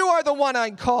 But you are the one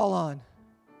I call on.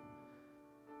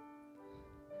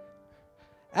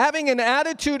 Having an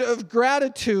attitude of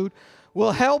gratitude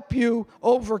will help you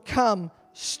overcome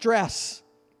stress.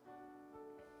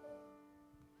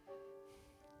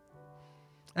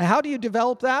 And how do you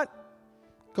develop that?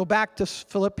 Go back to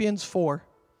Philippians 4.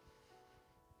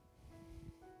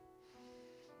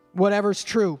 Whatever's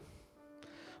true,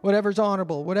 whatever's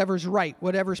honorable, whatever's right,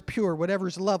 whatever's pure,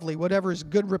 whatever's lovely, whatever's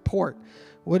good report,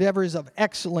 whatever is of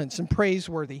excellence and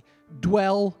praiseworthy,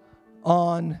 dwell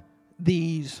on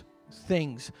these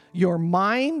things. Your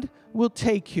mind will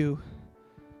take you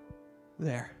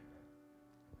there.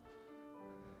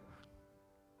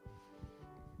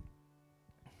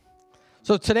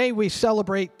 So today we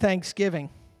celebrate Thanksgiving.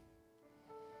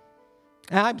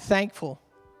 And I'm thankful.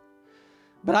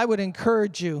 But I would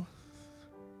encourage you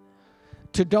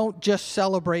to don't just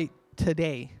celebrate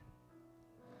today,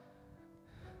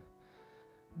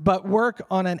 but work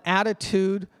on an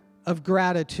attitude of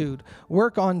gratitude.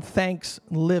 Work on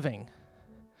ThanksLiving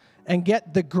and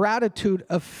get the gratitude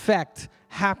effect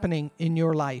happening in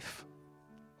your life.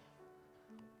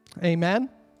 Amen?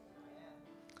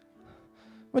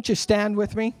 Won't you stand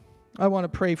with me? I want to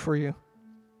pray for you.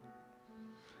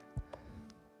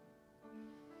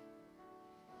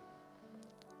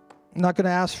 I'm not going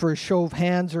to ask for a show of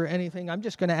hands or anything. I'm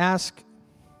just going to ask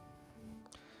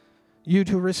you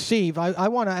to receive. I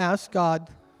want to ask God.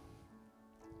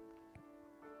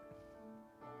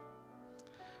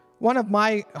 One of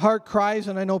my heart cries,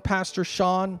 and I know Pastor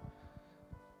Sean,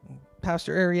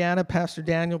 Pastor Ariana, Pastor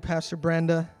Daniel, Pastor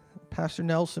Brenda, Pastor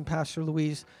Nelson, Pastor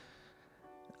Louise,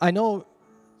 I know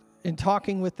in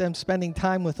talking with them, spending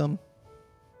time with them,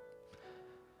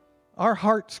 our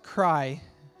heart's cry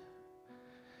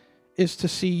is to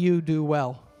see you do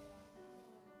well.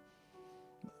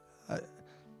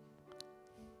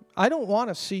 I don't want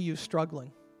to see you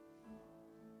struggling.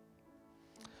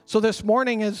 So this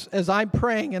morning as I'm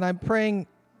praying, and I'm praying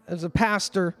as a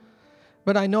pastor,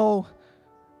 but I know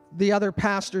the other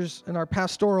pastors and our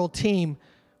pastoral team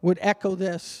would echo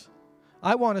this.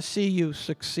 I want to see you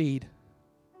succeed.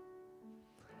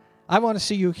 I want to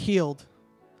see you healed.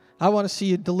 I want to see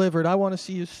you delivered. I want to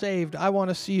see you saved. I want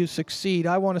to see you succeed.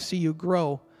 I want to see you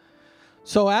grow.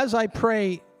 So as I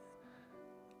pray,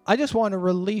 I just want to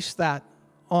release that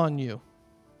on you.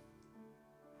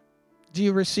 Do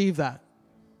you receive that?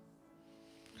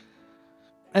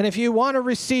 And if you want to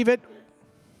receive it,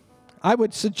 I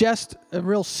would suggest a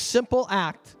real simple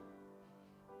act.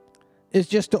 is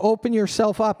just to open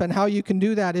yourself up. And how you can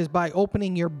do that is by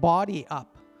opening your body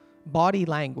up, body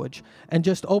language, and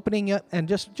just opening it and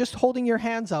just holding your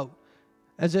hands out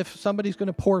as if somebody's going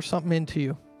to pour something into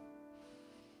you.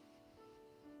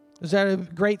 Is that a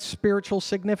great spiritual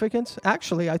significance?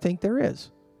 Actually, I think there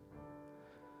is.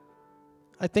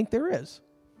 I think there is.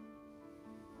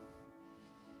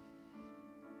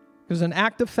 Because an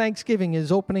act of thanksgiving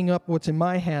is opening up what's in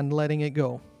my hand, letting it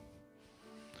go.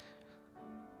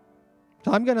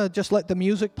 So I'm going to just let the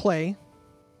music play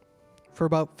for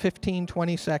about 15,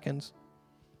 20 seconds.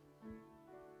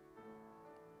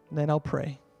 Then I'll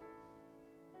pray.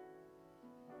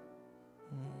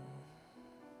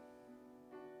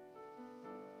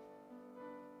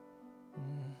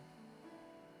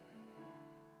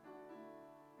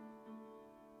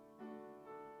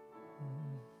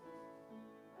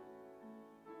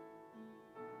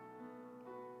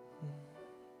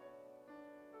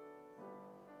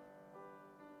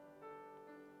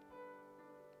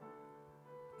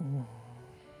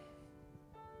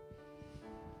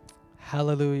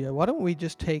 Hallelujah. Why don't we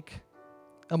just take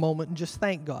a moment and just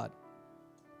thank God?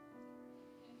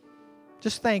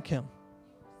 Just thank Him.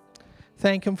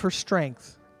 Thank Him for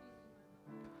strength.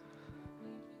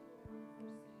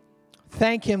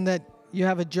 Thank Him that you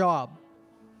have a job.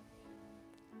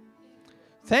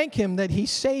 Thank Him that He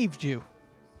saved you.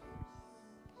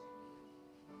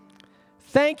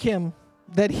 Thank Him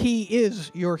that He is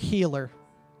your healer.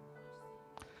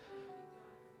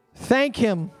 Thank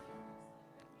Him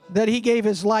that He gave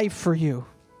His life for you.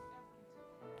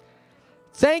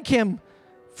 Thank Him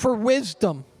for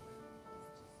wisdom.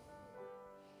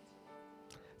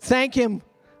 Thank Him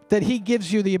that He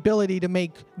gives you the ability to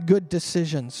make good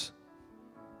decisions.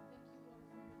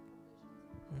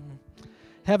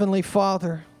 Heavenly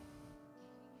Father,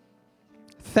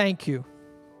 thank you.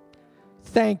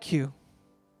 Thank you.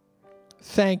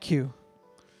 Thank you.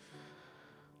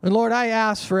 And Lord, I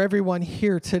ask for everyone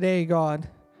here today, God,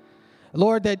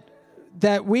 Lord,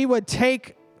 that we would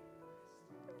take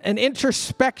an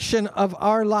introspection of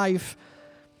our life,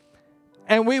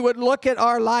 and we would look at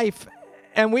our life,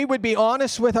 and we would be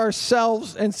honest with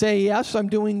ourselves and say, yes, I'm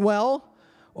doing well,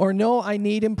 or no, I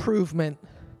need improvement.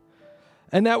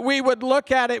 And that we would look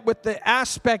at it with the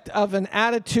aspect of an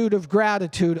attitude of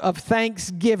gratitude, of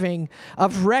thanksgiving,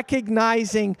 of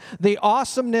recognizing the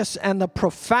awesomeness and the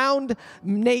profound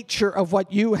nature of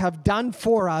what you have done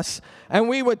for us. And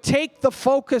we would take the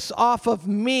focus off of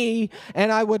me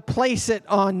and I would place it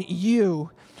on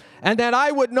you. And that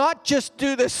I would not just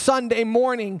do this Sunday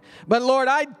morning, but Lord,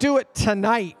 I'd do it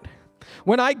tonight.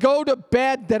 When I go to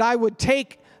bed, that I would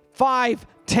take 5,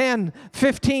 10,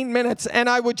 15 minutes, and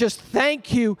I would just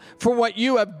thank you for what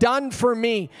you have done for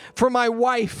me, for my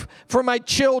wife, for my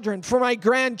children, for my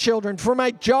grandchildren, for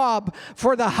my job,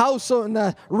 for the house and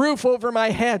the roof over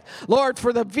my head. Lord,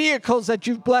 for the vehicles that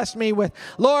you've blessed me with.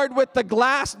 Lord, with the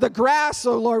grass,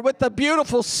 oh Lord, with the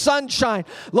beautiful sunshine.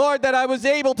 Lord, that I was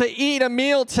able to eat a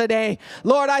meal today.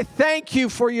 Lord, I thank you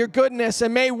for your goodness,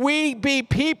 and may we be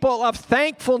people of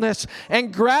thankfulness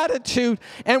and gratitude,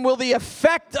 and will the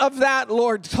effect of that,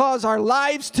 Lord, cause our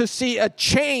lives to see a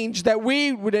change that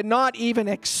we would not even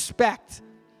expect.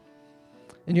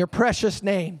 In your precious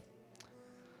name.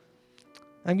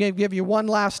 I'm going to give you one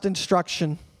last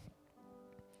instruction.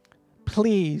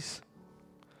 Please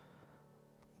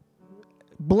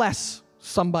bless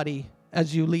somebody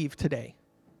as you leave today.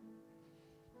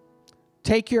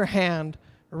 Take your hand,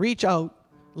 reach out,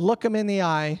 look them in the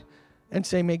eye, and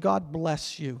say, may God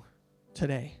bless you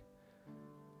today.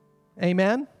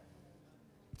 Amen?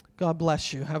 God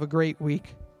bless you. Have a great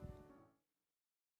week.